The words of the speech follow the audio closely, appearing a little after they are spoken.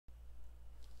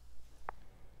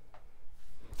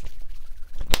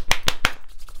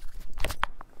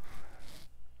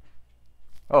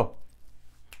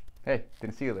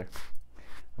Didn't see you there.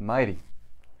 Mighty.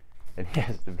 And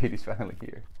yes, the video is finally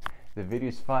here. The video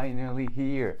is finally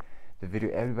here. The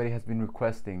video everybody has been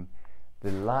requesting.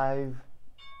 The live,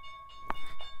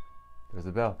 there's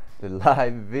a bell. The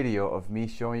live video of me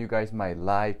showing you guys my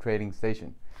live trading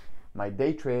station. My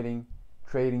day trading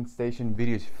station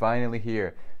video is finally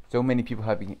here. So many people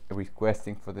have been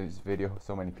requesting for this video.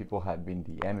 So many people have been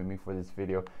DMing me for this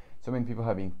video. So many people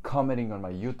have been commenting on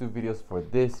my YouTube videos for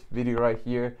this video right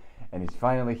here. And it's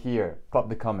finally here. Pop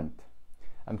the comment.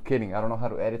 I'm kidding, I don't know how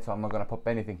to edit, so I'm not gonna pop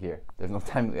anything here. There's no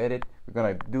time to edit. We're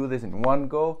gonna do this in one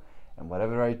go, and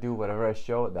whatever I do, whatever I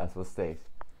show, that's what stays.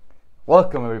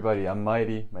 Welcome everybody, I'm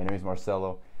Mighty, my name is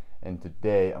Marcelo, and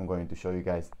today I'm going to show you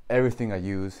guys everything I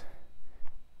use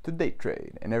to day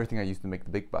trade, and everything I use to make the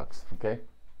big bucks, okay?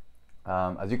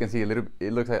 As you can see,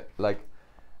 it looks like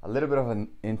a little bit of an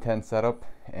intense setup,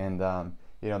 and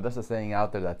you know, there's a saying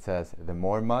out there that says, the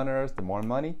more monitors, the more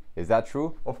money. Is that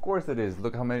true? Of course it is.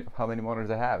 Look how many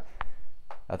monitors I have.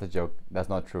 That's a joke. That's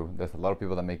not true. There's a lot of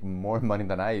people that make more money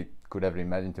than I could ever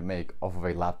imagine to make off of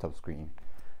a laptop screen.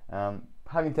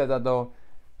 Having said that though,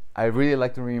 I really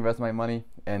like to reinvest my money,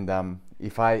 and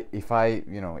if I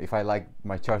like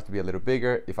my charts to be a little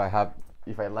bigger, if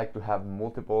I like to have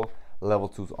multiple level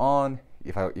 2s on,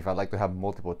 if I like to have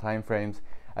multiple time frames,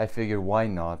 I figure why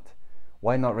not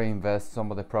reinvest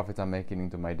some of the profits I'm making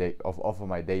into my day off of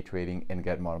my day trading and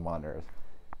get more monitors.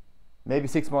 Maybe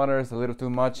 6 monitors, a little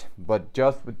too much, but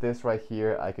just with this right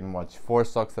here, I can watch 4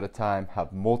 stocks at a time,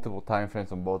 have multiple time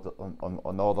frames on both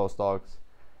on all those stocks,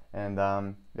 and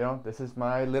you know, this is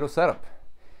my little setup.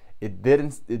 It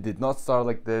did not start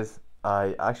like this.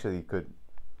 I actually could,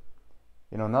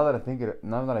 you know, now that I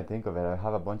think of it, I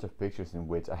have a bunch of pictures in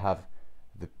which I have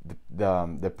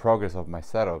the progress of my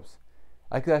setups.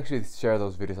 I could actually share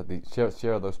those videos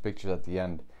share those pictures at the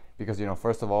end, because you know,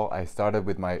 first of all, I started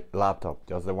with my laptop,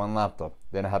 just the one laptop.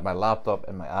 Then I had my laptop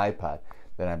and my iPad.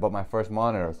 Then I bought my first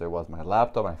monitor, so it was my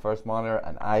laptop, my first monitor,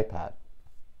 and iPad.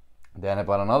 Then I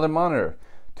bought another monitor,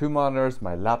 2 monitors,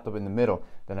 my laptop in the middle.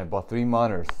 Then I bought 3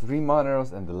 monitors,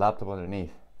 and the laptop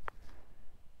underneath.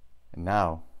 And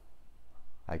now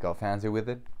I got fancy with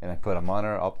it, and I put a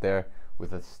monitor up there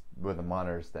with a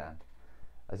monitor stand.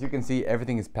 As you can see,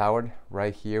 everything is powered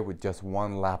right here with just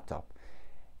one laptop.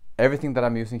 Everything that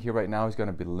I'm using here right now is going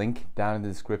to be linked down in the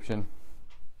description.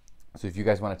 So if you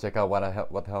guys want to check out what the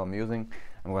hell I'm using,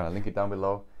 I'm going to link it down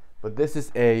below. But this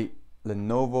is a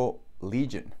Lenovo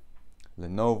Legion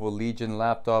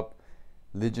laptop,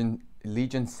 Legion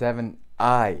 7i,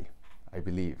 I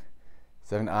believe.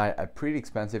 7i, a pretty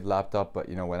expensive laptop, but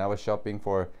you know, when I was shopping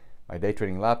for my day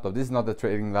trading laptop, this is not the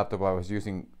trading laptop I was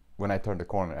using when I turned the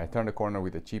corner. I turned the corner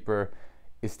with a cheaper,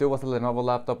 it still was a Lenovo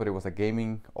laptop, but it was a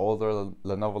gaming, older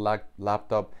Lenovo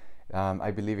laptop.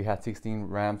 I believe it had 16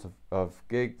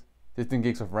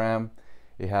 gigs of RAM.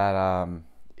 It had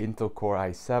Intel Core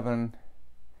i7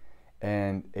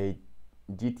 and a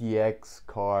GTX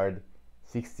card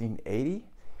 1680.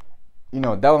 You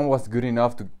know, that one was good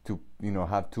enough to you know,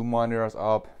 have 2 monitors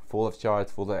up, full of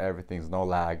charts, full of everything, no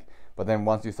lag. But then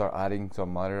once you start adding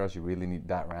some monitors, you really need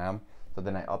that RAM. So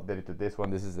then I updated to this one.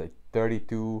 This is a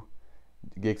 32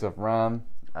 gigs of RAM,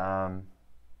 and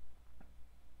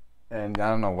I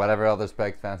don't know, whatever other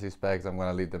specs, fancy specs, I'm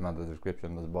gonna leave them on the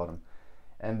description at the bottom.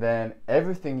 And then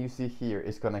everything you see here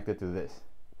is connected to this.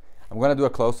 I'm gonna do a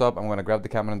close-up. I'm gonna grab the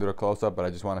camera and do a close-up, but I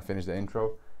just want to finish the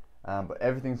intro. But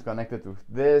everything's connected to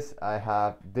this. I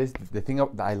have this. The thing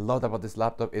that I love about this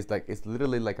laptop is like, it's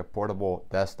literally like a portable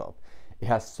desktop. It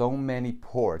has so many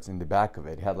ports in the back of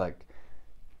it. It had like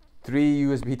 3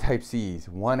 USB Type-Cs,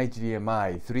 1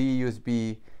 HDMI,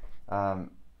 3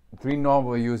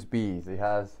 normal USBs. It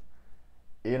has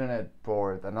Ethernet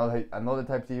port, another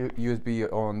Type-C USB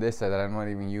on this side that I'm not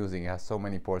even using. It has so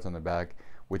many ports on the back,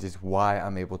 which is why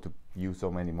I'm able to use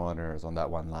so many monitors on that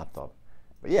one laptop.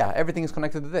 But yeah, everything is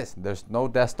connected to this. There's no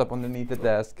desktop underneath the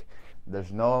desk.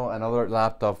 There's no another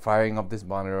laptop firing up this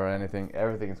monitor or anything.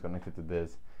 Everything is connected to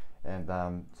this. And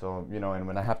so, you know, and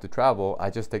when I have to travel, I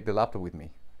just take the laptop with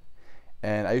me.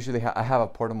 And I usually I have a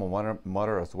portable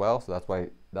monitor as well, so that's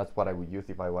what I would use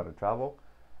if I want to travel.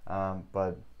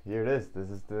 But here it is.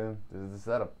 This is the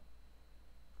setup.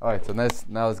 All right, so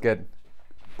now let's get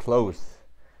close.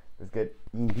 Let's get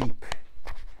in deep,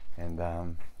 and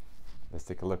let's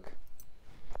take a look.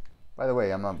 By the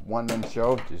way, I'm a one-man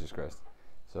show. Jesus Christ.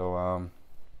 So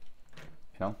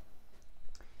you know,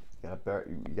 you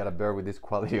gotta bear with this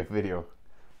quality of video.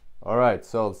 All right,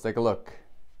 so let's take a look.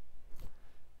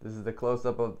 This is the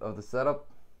close-up of the setup.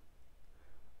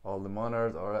 All the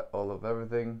monitors, all of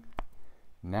everything.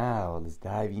 Now let's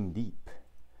dive in deep.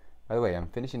 By the way, I'm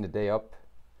finishing the day up.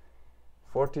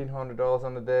 $1,400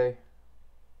 on the day.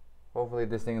 Hopefully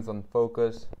this thing is on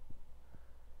focus.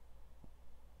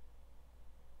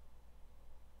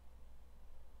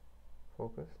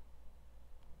 Focus.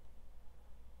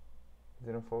 Is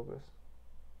it on focus?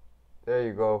 There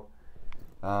you go.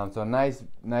 So nice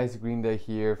green day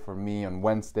here for me on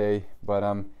Wednesday. But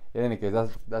in any case,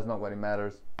 that's not what it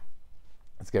matters.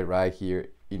 Let's get right here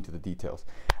into the details.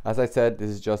 As I said, this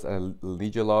is just a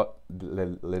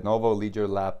Lenovo Leisure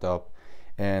laptop,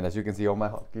 and as you can see, all my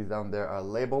hotkeys down there are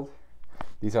labeled.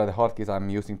 These are the hotkeys I'm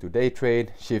using to day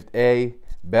trade. Shift A,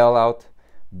 bail out,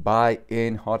 buy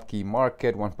in, hotkey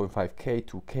market, 1.5K,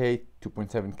 2K,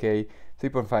 2.7K,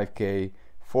 3.5K,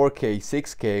 4K,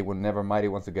 6K, whenever Mighty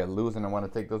wants to get loose and I want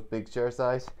to take those big share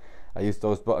size. I use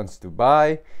those buttons to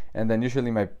buy, and then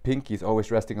usually my pinky is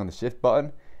always resting on the shift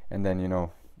button, and then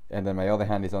and then my other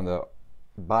hand is on the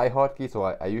buy hotkey. So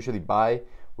I usually buy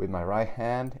with my right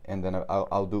hand, and then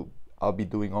I'll be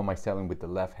doing all my selling with the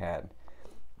left hand.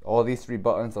 All these three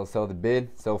buttons, I'll sell the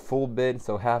bid, sell full bid,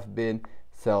 sell half bid,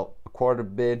 sell a quarter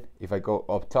bid. If I go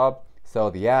up top,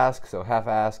 sell the ask, sell half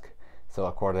ask, sell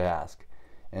a quarter ask.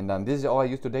 And this is all I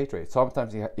use to day trade.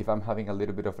 Sometimes if I'm having a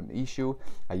little bit of an issue,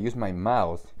 I use my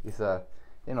mouse. It's a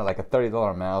like a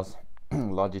 $30 mouse,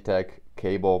 Logitech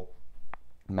cable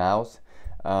mouse.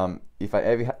 If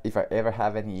I ever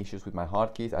have any issues with my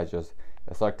hotkeys, I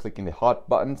start clicking the hot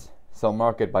buttons, sell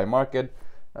market by market.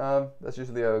 That's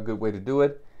usually a good way to do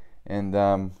it. And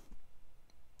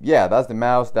yeah, that's the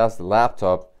mouse, that's the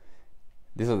laptop.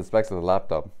 These are the specs of the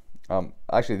laptop.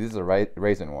 Actually, this is a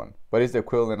Ryzen one, but it's the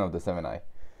equivalent of the 7i.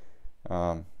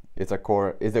 It's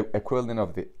the equivalent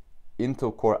of the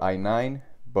Intel Core i9,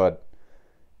 but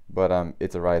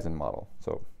it's a Ryzen model,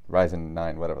 so Ryzen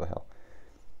 9, whatever the hell.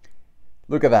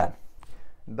 Look at that.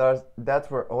 That's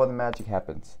where all the magic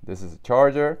happens. This is a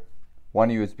charger, one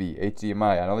USB,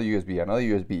 HDMI, another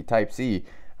USB, Type C,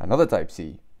 another Type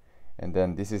C, and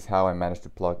then this is how I managed to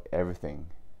plug everything.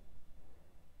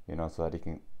 So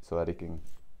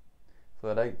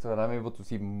that I'm able to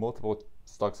see multiple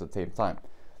stocks at the same time.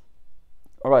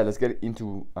 All right, let's get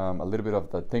into a little bit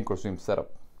of the thinkorswim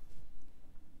setup.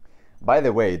 By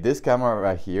the way, this camera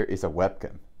right here is a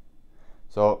webcam,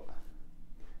 so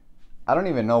I don't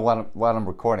even know what I'm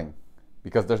recording,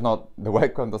 because the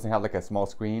webcam doesn't have like a small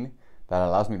screen that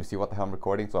allows me to see what the hell I'm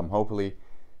recording. So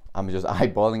I'm just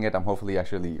eyeballing it. I'm hopefully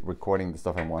actually recording the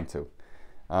stuff I want to.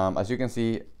 As you can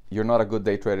see, you're not a good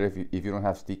day trader if you don't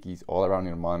have stickies all around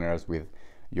your monitors with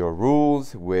your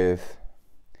rules, with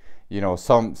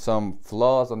some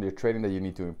flaws on your trading that you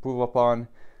need to improve upon,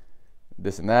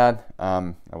 this and that.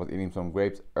 I was eating some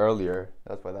grapes earlier,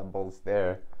 that's why that bowl's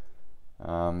there.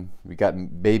 We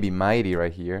got baby Mighty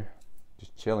right here,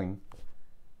 just chilling.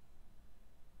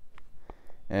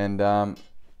 And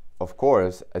of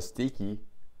course, a sticky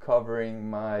covering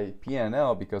my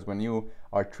P&L, because when you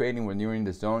are trading, when you're in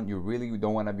the zone, you really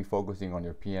don't want to be focusing on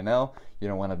your P&L. You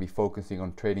don't want to be focusing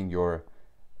on trading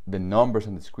the numbers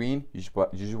on the screen. You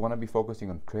just want to be focusing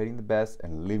on trading the best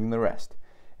and leaving the rest.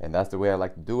 And that's the way I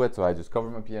like to do it. So I just cover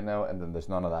my P&L, and then there's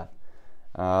none of that.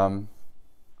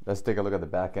 Let's take a look at the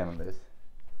back end of this.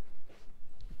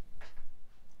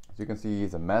 As you can see,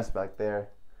 it's a mess back there.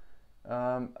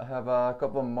 I have a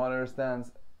couple of monitor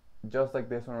stands just like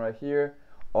this one right here.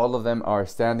 All of them are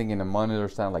standing in a monitor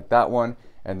stand like that one,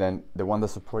 and then the one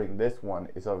that's supporting this one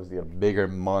is obviously a bigger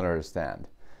monitor stand.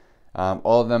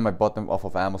 All of them, I bought them off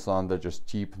of Amazon. They're just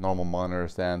cheap, normal monitor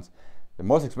stands. The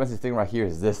most expensive thing right here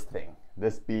is this thing.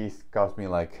 This piece cost me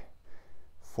like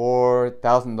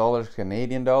 $4,000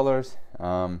 Canadian dollars,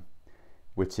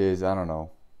 which is, I don't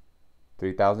know,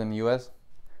 3,000 US,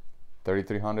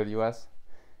 3,300 US,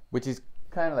 which is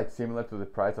kind of like similar to the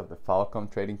price of the Falcom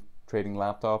trading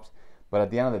laptops. But at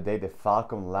the end of the day, the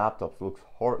Falcom laptops look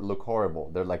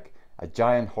horrible. They're like a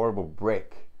giant horrible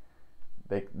brick.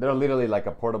 They're literally like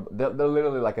a portable. They're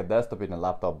literally like a desktop in a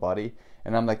laptop body.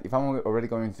 And I'm like, if I'm already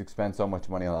going to spend so much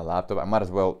money on a laptop, I might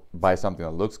as well buy something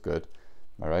that looks good.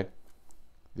 All right,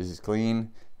 this is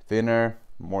clean, thinner,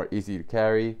 more easy to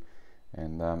carry,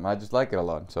 and I just like it a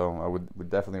lot. So I would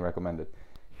definitely recommend it.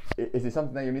 Is it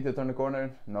something that you need to turn the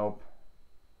corner? Nope.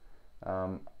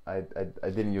 I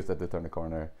didn't use that to turn the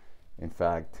corner. In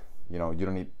fact, you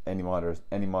don't need any monitors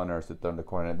to turn the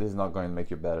corner. This is not going to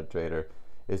make you a better trader.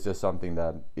 It's just something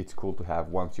that it's cool to have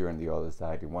once you're on the other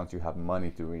side, and once you have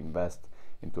money to reinvest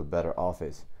into a better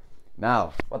office.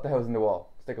 Now, what the hell is in the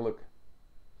wall? Let's take a look.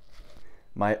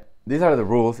 These are the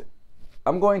rules.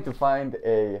 I'm going to find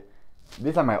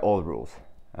these are my old rules.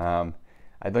 I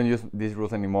don't use these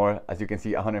rules anymore. As you can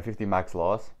see, 150 max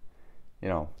loss.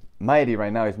 Mighty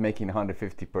right now is making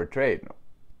 150 per trade.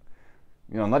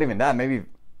 you know, not even that, maybe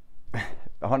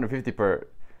 150 per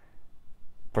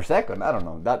second. I don't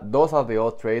know. Those are the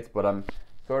old trades, but I'm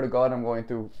sort of God, I'm going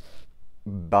to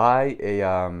buy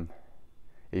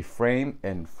a frame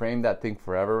and frame that thing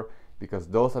forever, because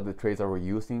those are the trades that we're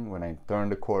using when I turn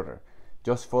the corner.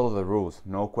 Just follow the rules,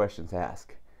 no questions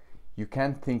asked. You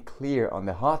can't think clear on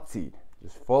the hot seat.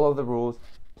 Just follow the rules,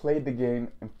 play the game,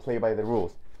 and play by the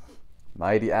rules.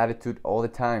 Mighty attitude all the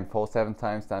time. Fall 7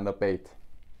 times, stand up 8.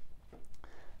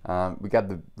 We got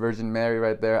the Virgin Mary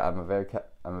right there. I'm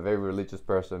a very religious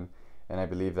person, and I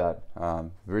believe that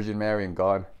Virgin Mary and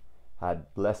God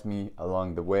had blessed me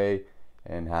along the way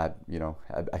and had, you know,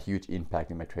 a huge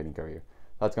impact in my trading career.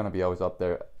 That's gonna be always up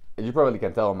there. As you probably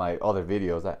can tell in my other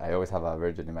videos, I always have a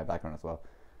Virgin in my background as well.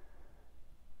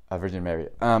 A Virgin Mary.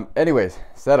 Anyways,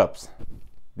 setups.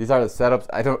 These are the setups.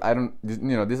 I don't.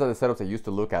 You know, these are the setups I used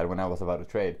to look at when I was about to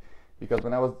trade, because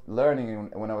when I was learning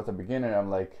and when I was a beginner, I'm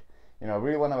like, you know, I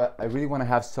really want to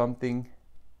have something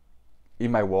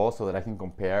in my wall so that I can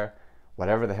compare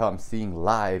whatever the hell I'm seeing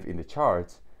live in the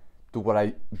charts to what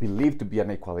I believe to be an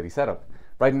A-quality setup.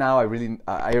 Right now, I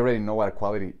already know what a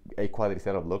quality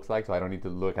setup looks like, so I don't need to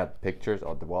look at pictures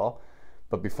on the wall.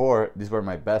 But before, these were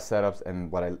my best setups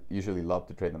and what I usually love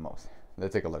to trade the most.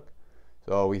 Let's take a look.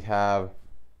 So we have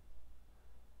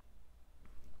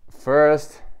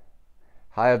first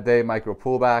high of day micro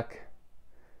pullback,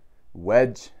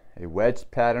 a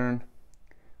wedge pattern.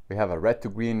 We have a red to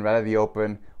green right at the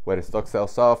open where the stock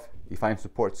sells off. He finds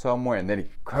support somewhere and then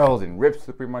it curls and rips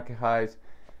the pre-market highs.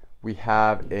 We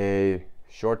have a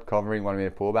short covering 1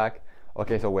 minute pullback.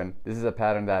 Okay, so when this is a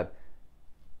pattern that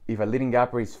if a leading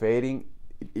gapper is fading,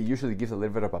 it usually gives a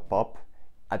little bit of a pop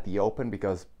at the open,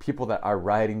 because people that are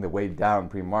riding the way down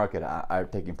pre-market are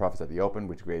taking profits at the open,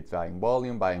 which creates buying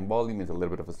volume. Buying volume is a little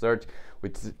bit of a surge,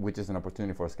 which is an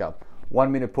opportunity for a scalp.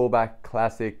 1 minute pullback,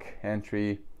 classic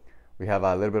entry. We have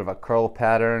a little bit of a curl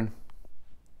pattern.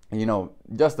 You know,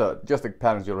 just the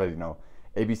patterns you already know.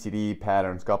 ABCD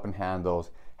patterns, cup and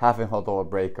handles, half and whole dollar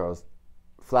breakouts,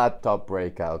 flat top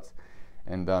breakouts,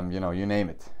 and you know, you name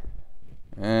it.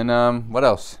 And what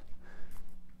else?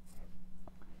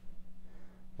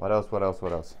 What else? We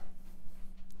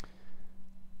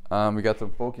got some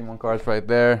Pokemon cards right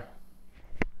there.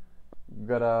 We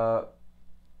got a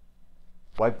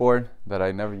whiteboard that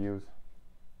I never use.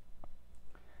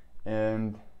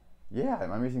 And yeah,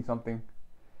 am I missing something?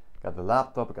 Got the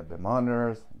laptop, got the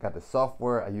monitors, got the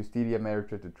software. I use TD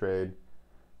Ameritrade to trade.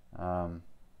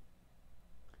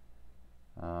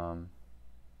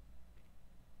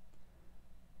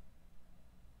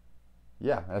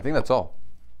 Yeah, I think that's all.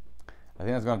 I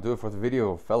think that's gonna do it for the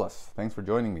video, fellas. Thanks for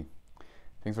joining me.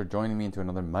 Thanks for joining me into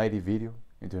another mighty video,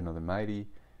 into another mighty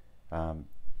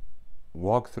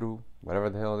walkthrough,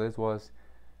 whatever the hell this was.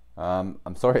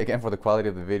 I'm sorry again for the quality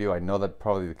of the video. I know that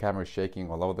probably the camera is shaking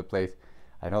all over the place.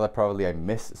 I know that probably I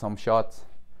missed some shots,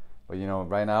 but you know,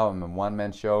 right now I'm a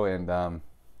one-man show, and I'm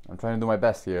trying to do my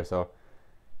best here. So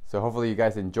hopefully you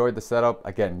guys enjoyed the setup.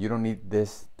 Again, you don't need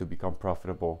this to become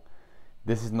profitable.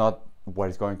 This is not what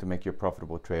is going to make you a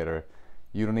profitable trader.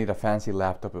 You don't need a fancy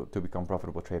laptop to become a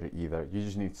profitable trader either. You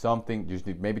just need something. You just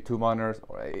need maybe 2 monitors,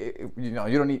 or you know,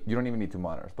 you don't even need 2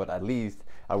 monitors, but at least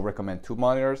I would recommend 2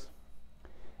 monitors,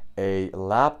 a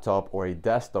laptop or a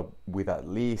desktop with at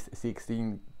least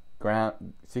 16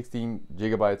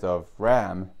 gigabytes of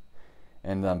RAM,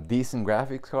 and decent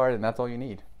graphics card, and that's all you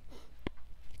need.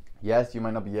 Yes, you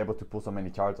might not be able to pull so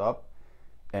many charts up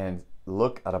and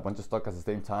look at a bunch of stock at the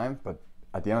same time, but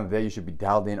at the end of the day, you should be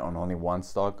dialed in on only one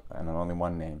stock and on only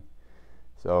one name.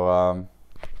 So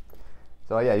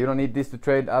yeah, you don't need this to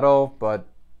trade at all, but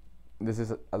this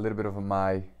is a little bit of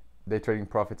my day trading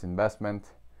profits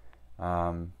investment.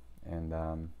 Yeah,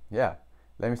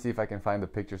 let me see if I can find the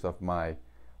pictures of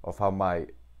how my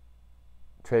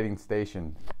trading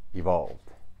station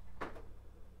evolved.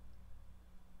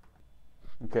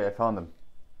 Okay, I found them.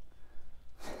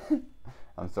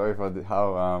 I'm sorry for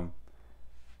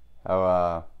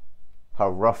how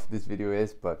rough this video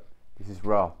is, but this is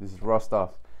raw. This is raw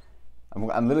stuff.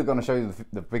 I'm literally gonna show you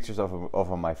the pictures of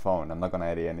on my phone. I'm not gonna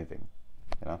edit anything,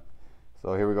 you know.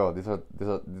 So here we go. This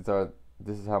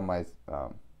is how my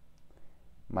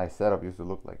my setup used to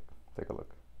look like. Take a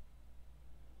look.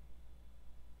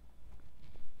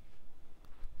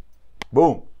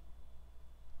 Boom.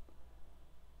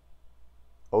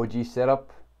 OG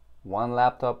setup, 1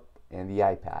 laptop and the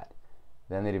iPad.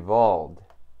 Then it evolved.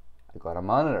 I got a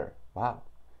monitor. Wow.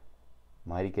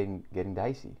 Mighty getting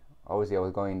dicey. Obviously, I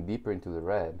was going deeper into the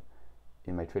red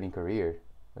in my trading career.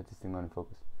 Let this thing not in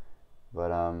focus.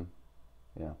 But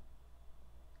you know,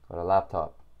 got a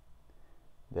laptop.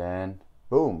 Then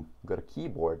boom, got a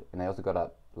keyboard, and I also got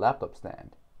a laptop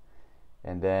stand.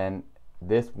 And then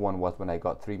this one was when I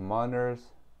got 3 monitors.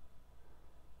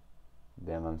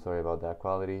 Damn, I'm sorry about that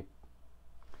quality.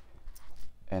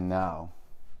 And now,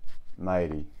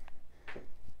 Mighty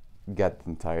got the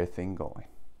entire thing going.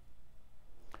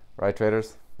 Right,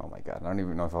 traders? Oh my god, I don't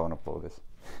even know if I want to upload this.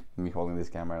 Me holding this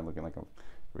camera and looking like a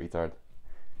retard.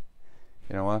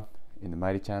 You know what? In the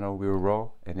Mighty channel, we were raw,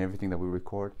 and everything that we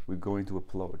record, we're going to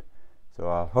upload.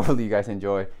 So hopefully you guys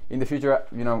enjoy. In the future,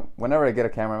 you know, whenever I get a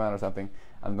cameraman or something,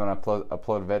 I'm gonna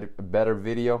upload a better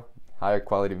video, higher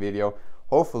quality video.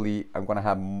 Hopefully, I'm gonna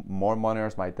have more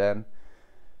monitors by then.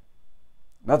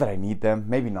 Not that I need them,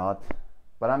 maybe not.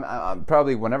 But I'm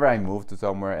probably, whenever I move to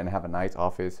somewhere and have a nice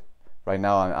office, right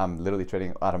now I'm literally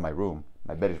trading out of my room.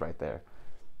 My bed is right there,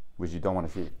 which you don't want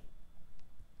to see.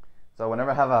 So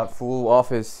whenever I have a full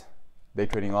office, day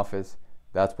trading office,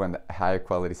 that's when the higher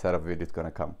quality setup video is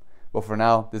gonna come. But for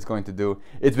now, this is going to do.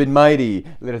 It's been Mighty.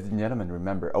 Ladies and gentlemen,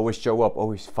 remember, always show up,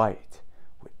 always fight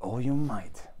with all your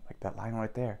might. Like that line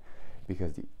right there.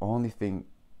 Because the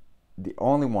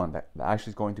only one that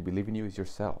actually is going to believe in you is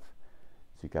yourself.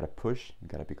 So you gotta push, you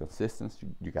gotta be consistent,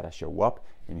 you gotta show up,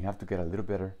 and you have to get a little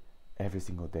better every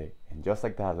single day. And just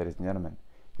like that, ladies and gentlemen,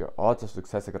 your odds of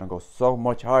success are gonna go so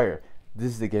much higher.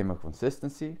 This is the game of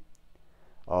consistency,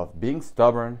 of being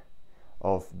stubborn,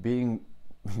 of being,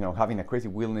 you know, having a crazy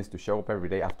willingness to show up every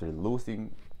day after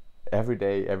losing every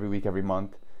day, every week, every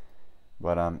month.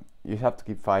 But you have to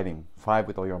keep fighting. Fight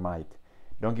with all your might.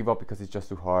 Don't give up because it's just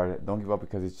too hard. Don't give up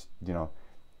because it's, you know,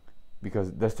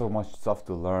 because there's so much stuff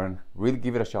to learn. Really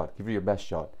give it a shot. Give it your best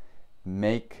shot.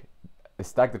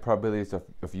 Stack the probabilities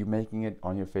of you making it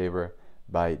on your favor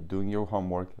by doing your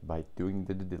homework, by doing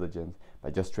the due diligence, by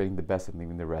just trading the best and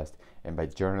leaving the rest, and by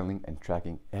journaling and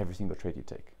tracking every single trade you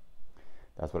take.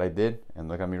 That's what I did, and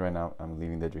look at me right now. I'm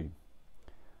living the dream.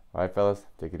 All right, fellas,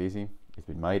 take it easy. It's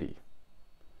been Mighty.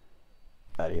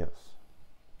 Adios.